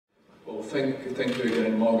thank you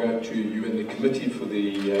again, Margot, to you and the committee for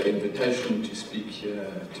the invitation to speak here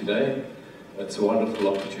today. It's a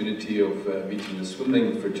wonderful opportunity of meeting the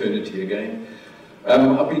swimming fraternity again.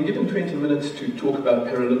 I've been given 20 minutes to talk about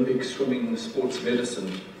Paralympic swimming sports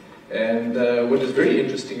medicine. And what is very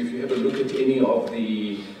interesting, if you have a look at any of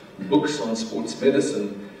the books on sports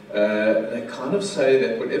medicine, they kind of say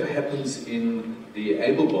that whatever happens in the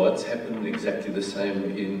able-bodieds happen exactly the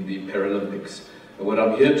same in the Paralympics. And what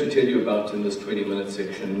I'm here to tell you about in this 20-minute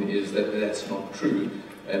section is that that's not true,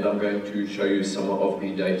 and I'm going to show you some of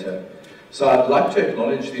the data. So I'd like to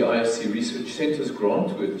acknowledge the IFC Research Centre's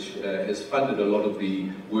grant, which has funded a lot of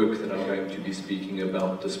the work that I'm going to be speaking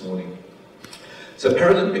about this morning. So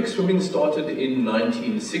Paralympic swimming started in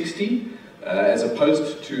 1960. As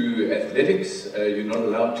opposed to athletics, you're not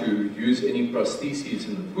allowed to use any prostheses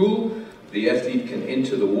in the pool. The athlete can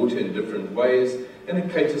enter the water in different ways, and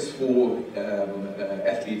it caters for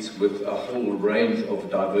athletes with a whole range of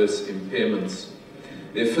diverse impairments.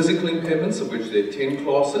 There are physical impairments, of which there are 10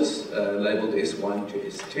 classes, labelled S1 to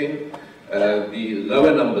S10. The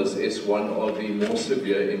lower numbers, S1, are the more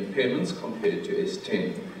severe impairments compared to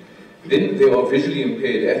S10. Then there are visually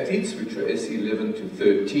impaired athletes, which are S11 to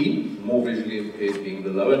 13, more visually impaired being the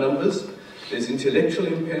lower numbers. There's intellectual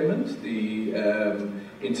impairment. The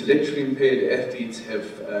intellectually impaired athletes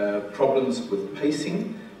have problems with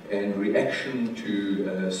pacing and reaction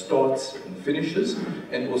to starts and finishes,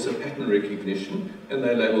 and also pattern recognition, and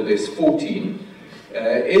they're labeled S14.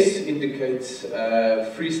 S indicates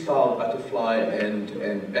freestyle, butterfly, and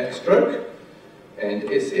backstroke, and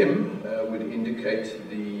SM would indicate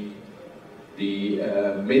the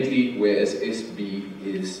medley, whereas SB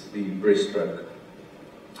is the breaststroke.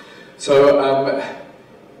 So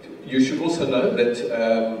you should also know that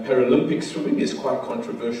Paralympic swimming is quite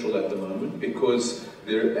controversial at the moment, because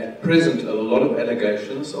there are at present a lot of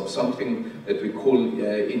allegations of something that we call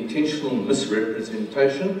intentional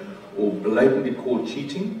misrepresentation, or blatantly called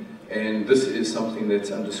cheating, and this is something that's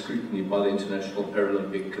under scrutiny by the International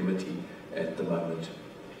Paralympic Committee at the moment.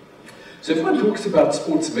 So if one talks about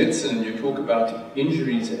sports medicine and you talk about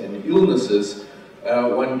injuries and illnesses,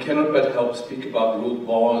 one cannot but help speak about Lord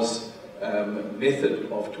Barr's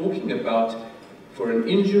method of talking about, for an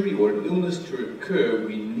injury or an illness to occur,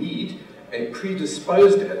 we need a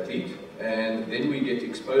predisposed athlete, and then we get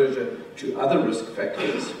exposure to other risk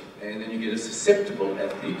factors, and then you get a susceptible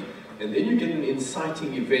athlete, and then you get an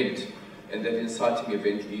inciting event, and that inciting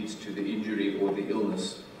event leads to the injury or the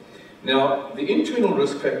illness. Now, the internal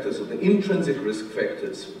risk factors, or the intrinsic risk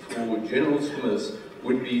factors for general swimmers,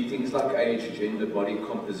 would be things like age, gender, body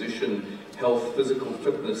composition, health, physical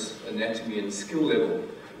fitness, anatomy, and skill level.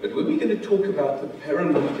 But when we're going to talk about the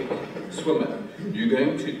Paralympic swimmer, you're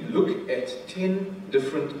going to look at 10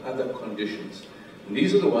 different other conditions. And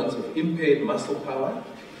these are the ones of impaired muscle power,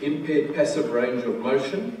 impaired passive range of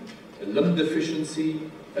motion, a limb deficiency,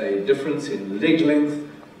 a difference in leg length,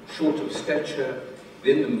 short of stature,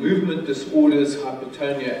 then the movement disorders,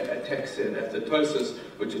 hypotonia, ataxia, and athetosis,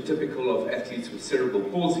 which are typical of athletes with cerebral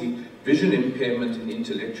palsy, vision impairment, and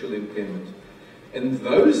intellectual impairment. And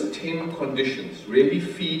those 10 conditions really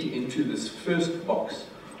feed into this first box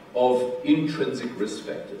of intrinsic risk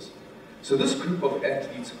factors. So this group of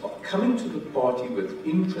athletes are coming to the party with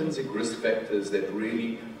intrinsic risk factors that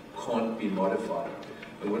really can't be modified.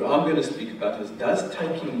 And what I'm going to speak about is, does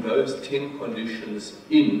taking those 10 conditions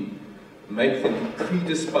in make them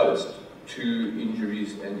predisposed to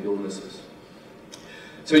injuries and illnesses?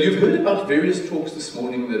 So you've heard about various talks this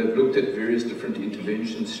morning that have looked at various different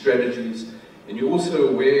intervention strategies, and you're also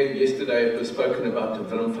aware, yesterday it was spoken about the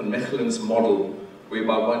Willem van Mechelen's model,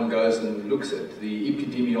 whereby one goes and looks at the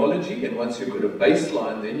epidemiology, and once you've got a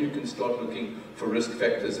baseline, then you can start looking for risk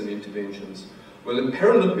factors and interventions. Well, in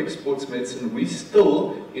Paralympic sports medicine, we're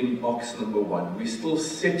still in box number 1. We're still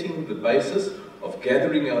setting the basis of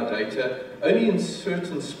gathering our data. Only in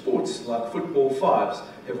certain sports, like football fives,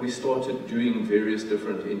 have we started doing various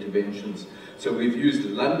different interventions. So we've used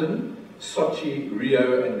London, Sochi,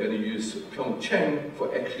 Rio, and going to use Pyeongchang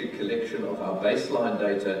for actually collection of our baseline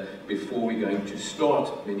data before we're going to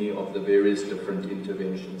start many of the various different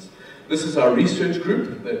interventions. This is our research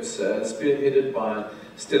group that's spearheaded by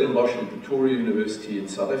Stellenbosch and Pretoria University in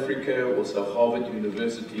South Africa, also Harvard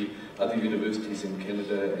University, other universities in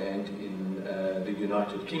Canada and in the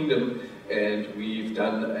United Kingdom, and we've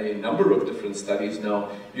done a number of different studies now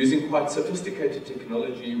using quite sophisticated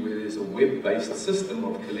technology, where there's a web-based system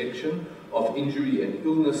of collection of injury and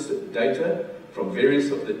illness data from various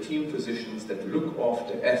of the team physicians that look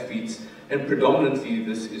after athletes, and predominantly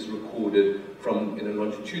this is recorded in a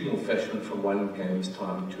longitudinal fashion from one game's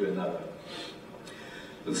time to another.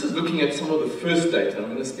 This is looking at some of the first data. I'm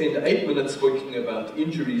going to spend 8 minutes talking about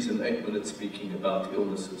injuries and 8 minutes speaking about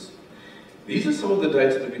illnesses. These are some of the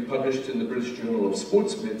data that we published in the British Journal of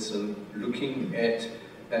Sports Medicine looking at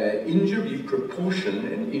injury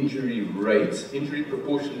proportion and injury rates. Injury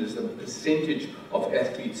proportion is the percentage of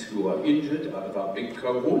athletes who are injured out of our big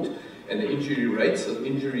cohort, and the injury rates of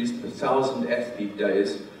injuries per 1,000 athlete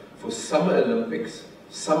days for Summer Olympics,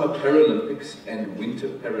 Summer Paralympics, and Winter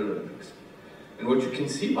Paralympics. And what you can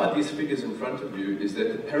see by these figures in front of you is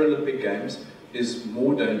that the Paralympic Games is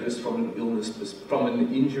more dangerous from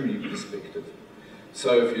an injury perspective.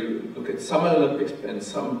 So if you look at Summer Olympics and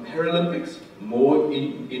some Paralympics, more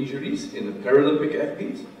injuries in the Paralympic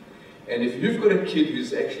athletes. And if you've got a kid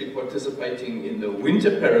who's actually participating in the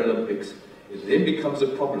Winter Paralympics, it then becomes a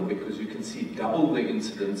problem because you can see double the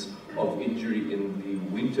incidence of injury in the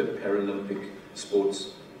Winter Paralympic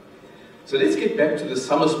sports. So let's get back to the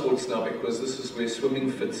summer sports now, because this is where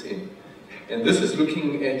swimming fits in. And this is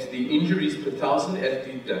looking at the injuries per 1,000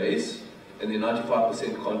 athlete days and the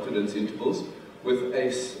 95% confidence intervals.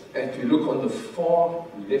 If you look on the far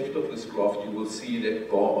left of this graph, you will see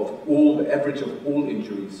that bar of the average of all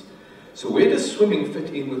injuries. So where does swimming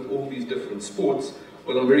fit in with all these different sports?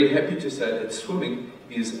 Well, I'm very happy to say that swimming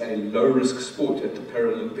is a low-risk sport at the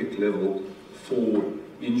Paralympic level for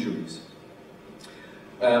injuries.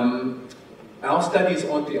 Our studies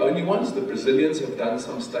aren't the only ones. The Brazilians have done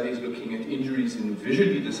some studies looking at injuries in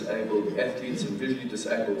visually disabled athletes and visually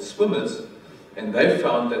disabled swimmers, and they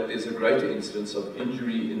found that there's a greater incidence of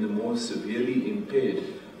injury in the more severely impaired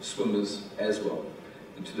swimmers as well.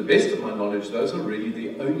 And to the best of my knowledge, those are really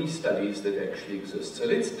the only studies that actually exist. So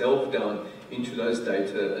let's delve down into those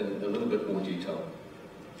data in a little bit more detail.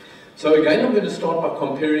 So again, I'm going to start by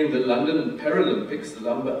comparing the London Paralympics, the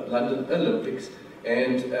London Olympics,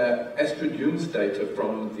 and Astrid Jung's data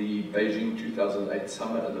from the Beijing 2008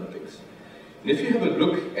 Summer Olympics. And if you have a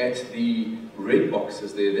look at the red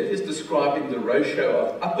boxes there, that is describing the ratio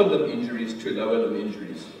of upper limb injuries to lower limb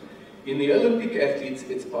injuries. In the Olympic athletes,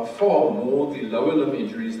 it's by far more the lower limb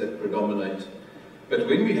injuries that predominate. But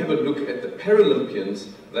when we have a look at the Paralympians,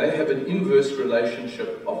 they have an inverse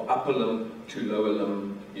relationship of upper limb to lower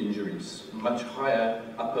limb injuries, much higher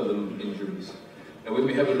upper limb injuries. And when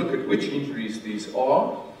we have a look at which injuries these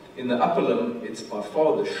are, in the upper limb, it's by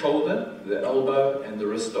far the shoulder, the elbow, and the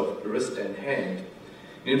wrist and hand.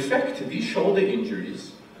 In fact, these shoulder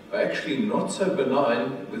injuries are actually not so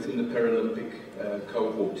benign within the Paralympic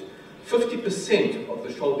cohort. 50% of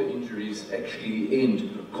the shoulder injuries actually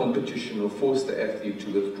end competition or force the athlete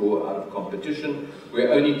to withdraw out of competition,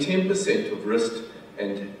 where only 10% of wrist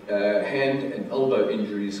and hand and elbow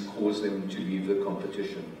injuries cause them to leave the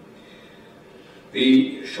competition.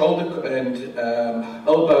 The shoulder and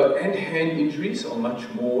elbow and hand injuries are much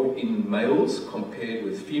more in males compared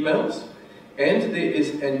with females, and there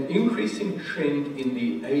is an increasing trend in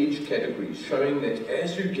the age category, showing that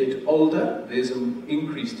as you get older, there's an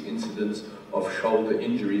increased incidence of shoulder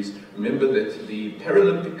injuries. Remember that the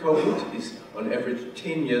Paralympic cohort is on average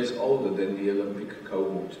 10 years older than the Olympic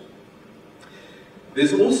cohort.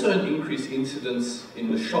 There's also an increased incidence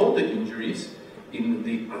in the shoulder injuries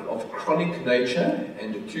of chronic nature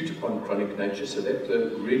and acute upon chronic nature, so that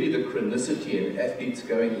really the chronicity and athletes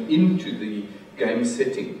going into the game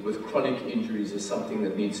setting with chronic injuries is something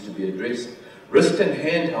that needs to be addressed. Wrist and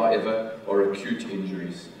hand, however, are acute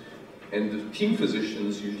injuries. And the team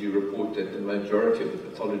physicians usually report that the majority of the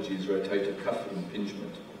pathology is rotator cuff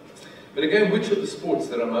impingement. But again, which are the sports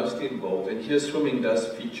that are mostly involved? And here swimming does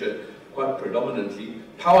feature quite predominantly.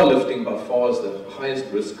 Powerlifting by far is the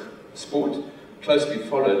highest risk sport, closely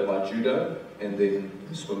followed by judo and then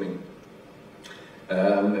swimming.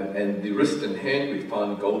 And the wrist and hand, we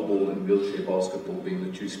find goalball and wheelchair basketball being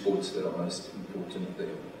the two sports that are most important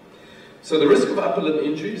there. So the risk of upper limb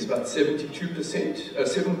injury is about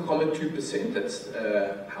 7.2%. That's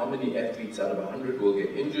how many athletes out of 100 will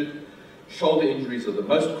get injured. Shoulder injuries are the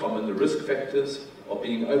most common. The risk factors are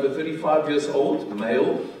being over 35 years old,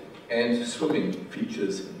 male, and swimming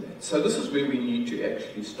features in that. So this is where we need to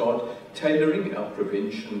actually start tailoring our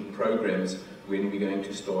prevention programs when we're going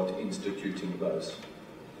to start instituting those.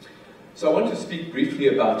 So I want to speak briefly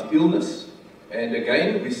about illness. And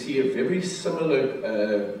again, we see a very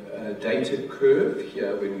similar data curve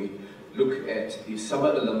here when we look at the Summer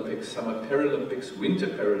Olympics, Summer Paralympics, Winter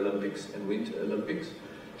Paralympics, and Winter Olympics,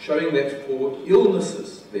 showing that for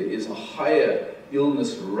illnesses, there is a higher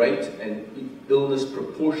illness rate and illness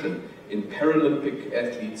proportion in Paralympic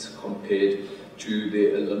athletes compared to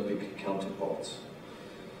their Olympic counterparts.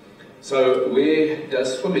 So where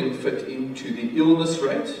does swimming fit into the illness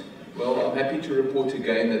rate? Well, I'm happy to report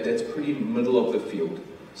again that that's pretty middle of the field.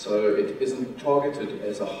 So it isn't targeted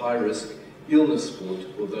as a high-risk illness sport,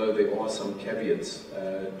 although there are some caveats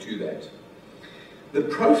to that. The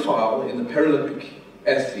profile in the Paralympic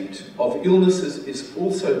athlete of illnesses is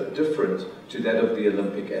also different to that of the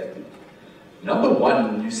Olympic athlete. Number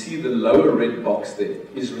one, you see the lower red box there,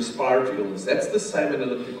 is respiratory illness. That's the same in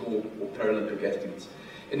Olympic or Paralympic athletes.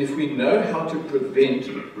 And if we know how to prevent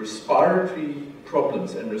respiratory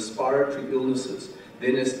problems and respiratory illnesses,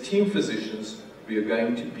 then as team physicians, we are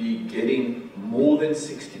going to be getting more than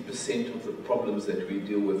 60% of the problems that we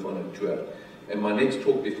deal with on a tour. And my next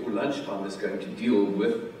talk before lunchtime is going to deal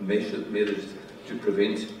with measures to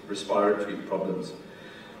prevent respiratory problems.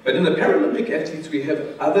 But in the Paralympic athletes, we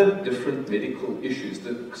have other different medical issues,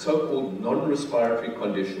 the so-called non-respiratory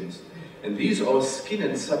conditions. And these are skin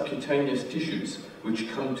and subcutaneous tissues which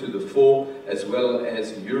come to the fore, as well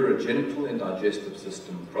as urogenital and digestive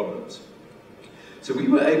system problems. So we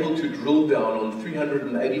were able to drill down on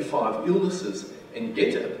 385 illnesses and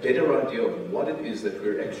get a better idea of what it is that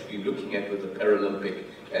we're actually looking at with the Paralympic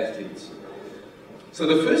athletes. So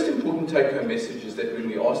the first important take-home message is that when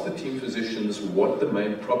we ask the team physicians what the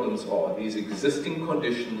main problems are, these existing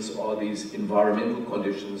conditions, are these environmental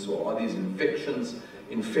conditions, or are these infections?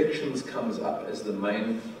 Infections comes up as the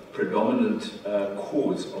main predominant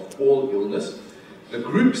cause of all illness. The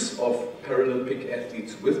groups of Paralympic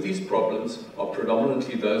athletes with these problems are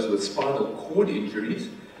predominantly those with spinal cord injuries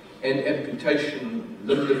and amputation,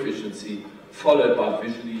 limb deficiency, followed by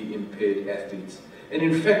visually impaired athletes. And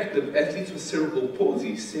in fact, the athletes with cerebral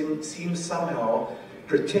palsy seem somehow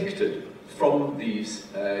protected from these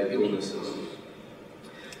illnesses.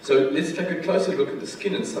 So let's take a closer look at the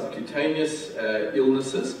skin and subcutaneous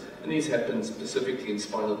illnesses, and these happen specifically in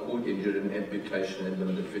spinal cord injury and amputation and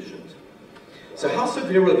limb deficient. So how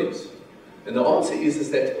severe are these? And the answer is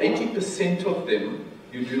that 80% of them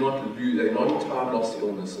you do not lose, they're non-time loss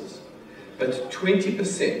illnesses. But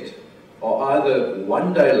 20% are either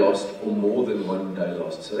 1 day lost or more than 1 day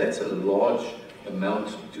lost. So that's a large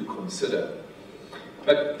amount to consider.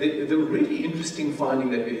 But the really interesting finding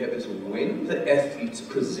that we have is when the athletes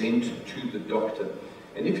present to the doctor.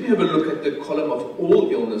 And if you have a look at the column of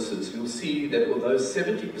all illnesses, you'll see that although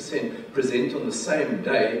 70% present on the same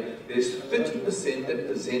day, there's 30% that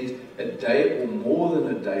present a day or more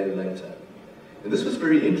than a day later. And this was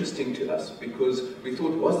very interesting to us because we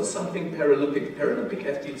thought, was this something Paralympic? Paralympic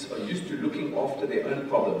athletes are used to looking after their own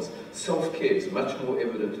problems. Self-care is much more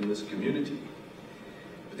evident in this community.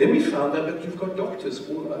 But then we found out that you've got doctors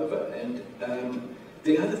all over. And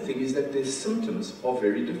the other thing is that their symptoms are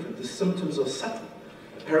very different. The symptoms are subtle.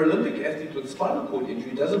 A Paralympic athlete with spinal cord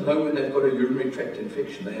injury doesn't know when they've got a urinary tract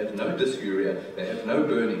infection. They have no dysuria, they have no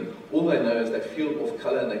burning. All they know is they feel off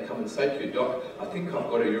colour and they come and say to you, Doc, I think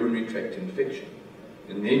I've got a urinary tract infection.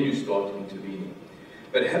 And then you start intervening.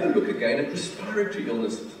 But have a look again at respiratory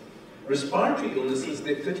illnesses. Respiratory illnesses,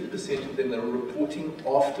 30% of them are reporting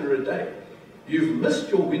after a day. You've missed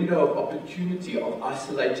your window of opportunity of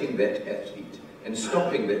isolating that athlete and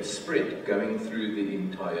stopping that spread going through the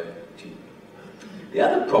entire team. The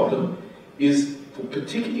other problem is, for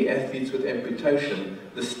particularly athletes with amputation,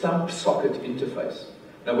 the stump-socket interface.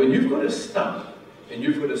 Now, when you've got a stump and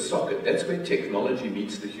you've got a socket, that's where technology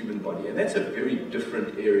meets the human body, and that's a very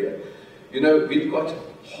different area. You know, we've got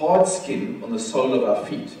hard skin on the sole of our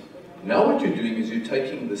feet. Now what you're doing is you're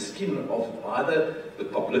taking the skin of either the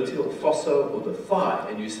popliteal fossa or the thigh,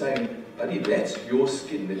 and you're saying, buddy, that's your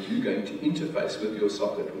skin that you're going to interface with your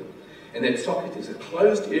socket with. And that socket is a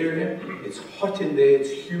closed area, it's hot in there,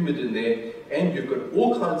 it's humid in there, and you've got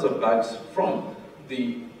all kinds of bugs from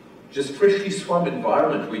the just freshly swum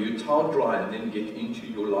environment where you towel dry and then get into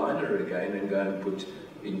your liner again and go and put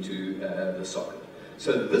into the socket.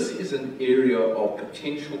 So this is an area of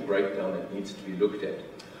potential breakdown that needs to be looked at.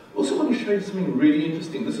 Also want to show you something really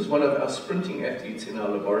interesting. This is one of our sprinting athletes in our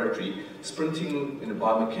laboratory, sprinting in a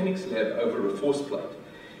biomechanics lab over a force plate.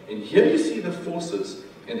 And here you see the forces,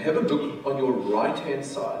 and have a look on your right-hand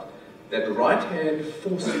side. That right-hand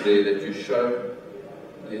force there that you show,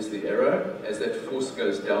 there's the arrow, as that force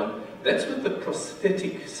goes down, that's with the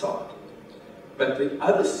prosthetic side. But the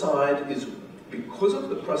other side is, because of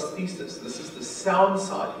the prosthesis, this is the sound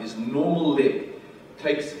side, his normal leg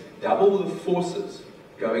takes double the forces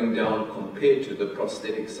going down compared to the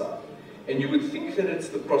prosthetic side. And you would think that it's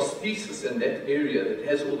the prosthesis in that area that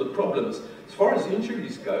has all the problems. As far as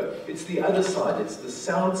injuries go, it's the other side, it's the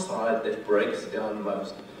sound side that breaks down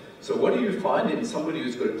most. So what do you find in somebody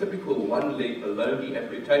who's got a typical one-leg baloney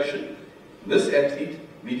amputation? This athlete,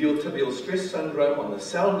 medial tibial stress syndrome on the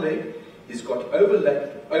sound leg, he's got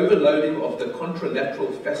overloading of the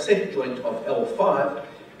contralateral facet joint of L5,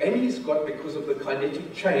 and he's got, because of the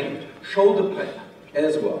kinetic chain, shoulder pain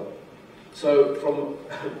as well. So from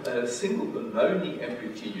a single below-knee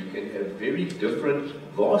amputee, you can have very different,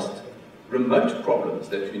 vast, remote problems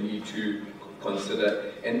that you need to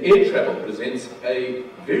consider. And air travel presents a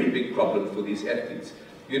very big problem for these athletes.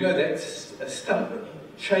 You know that a stump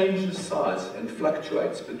changes size and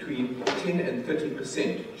fluctuates between 10 and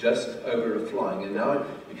 30% just over a flying. And now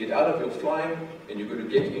you get out of your flying and you've got to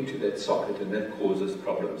get into that socket, and that causes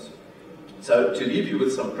problems. So to leave you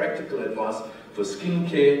with some practical advice for skin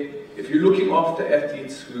care, if you're looking after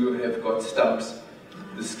athletes who have got stumps,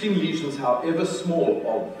 the skin lesions, however small,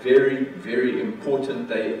 are very, very important.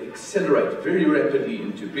 They accelerate very rapidly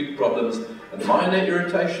into big problems. A minor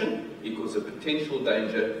irritation equals a potential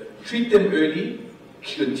danger. Treat them early,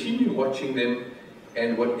 continue watching them,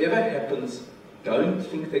 and whatever happens, don't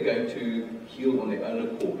think they're going to heal on their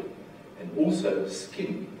own accord. And also,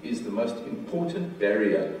 skin is the most important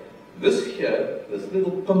barrier. This here, this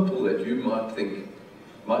little pimple that you might think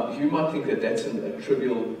that that's a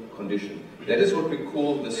trivial condition. That is what we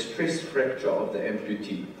call the stress fracture of the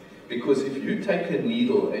amputee. Because if you take a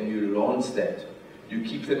needle and you lance that, you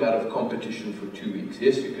keep them out of competition for 2 weeks.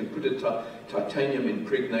 Yes, you can put a titanium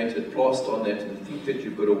impregnated plaster on that and think that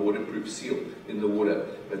you've got a waterproof seal in the water,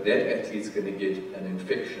 but that athlete's going to get an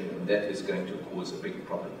infection, and that is going to cause a big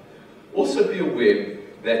problem. Also be aware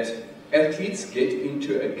that athletes get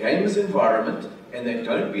into a games environment and they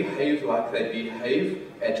don't behave like they behave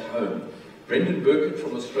at home. Brendan Burkett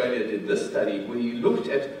from Australia did this study where he looked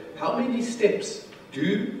at how many steps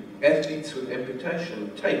do athletes with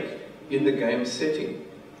amputation take in the game setting.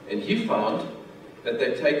 And he found that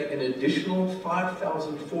they take an additional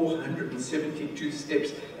 5,472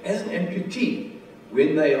 steps as an amputee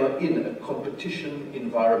when they are in a competition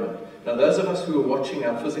environment. Now, those of us who are watching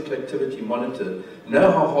our physical activity monitor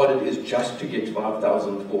know how hard it is just to get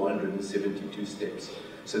 5,472 steps.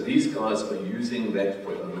 So these guys are using that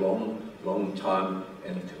for a long, long time,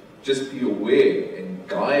 and just be aware and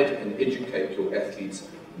guide and educate your athletes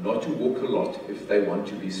not to walk a lot if they want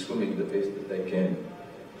to be swimming the best that they can.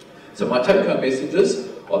 So my take-home messages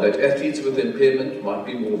are that athletes with impairment might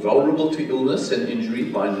be more vulnerable to illness and injury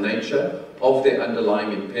by nature of their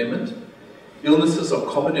underlying impairment. Illnesses are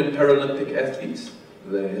common in Paralympic athletes.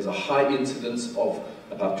 There is a high incidence of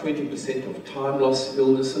about 20% of time loss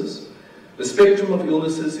illnesses. The spectrum of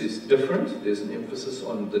illnesses is different. There's an emphasis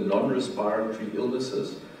on the non-respiratory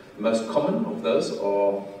illnesses. The most common of those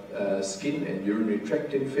are skin and urinary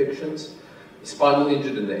tract infections. The spinal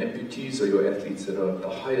injured and the amputees are your athletes that are at the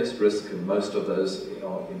highest risk, and most of those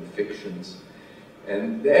are infections.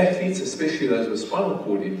 And the athletes, especially those with spinal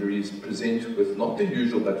cord injuries, present with not the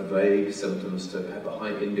usual but vague symptoms to have a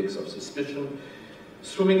high index of suspicion.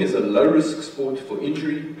 Swimming is a low-risk sport for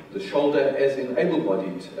injury. The shoulder, as in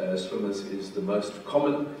able-bodied swimmers, is the most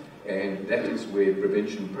common, and that is where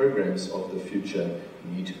prevention programs of the future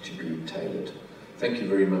need to be tailored. Thank you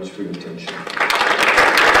very much for your attention.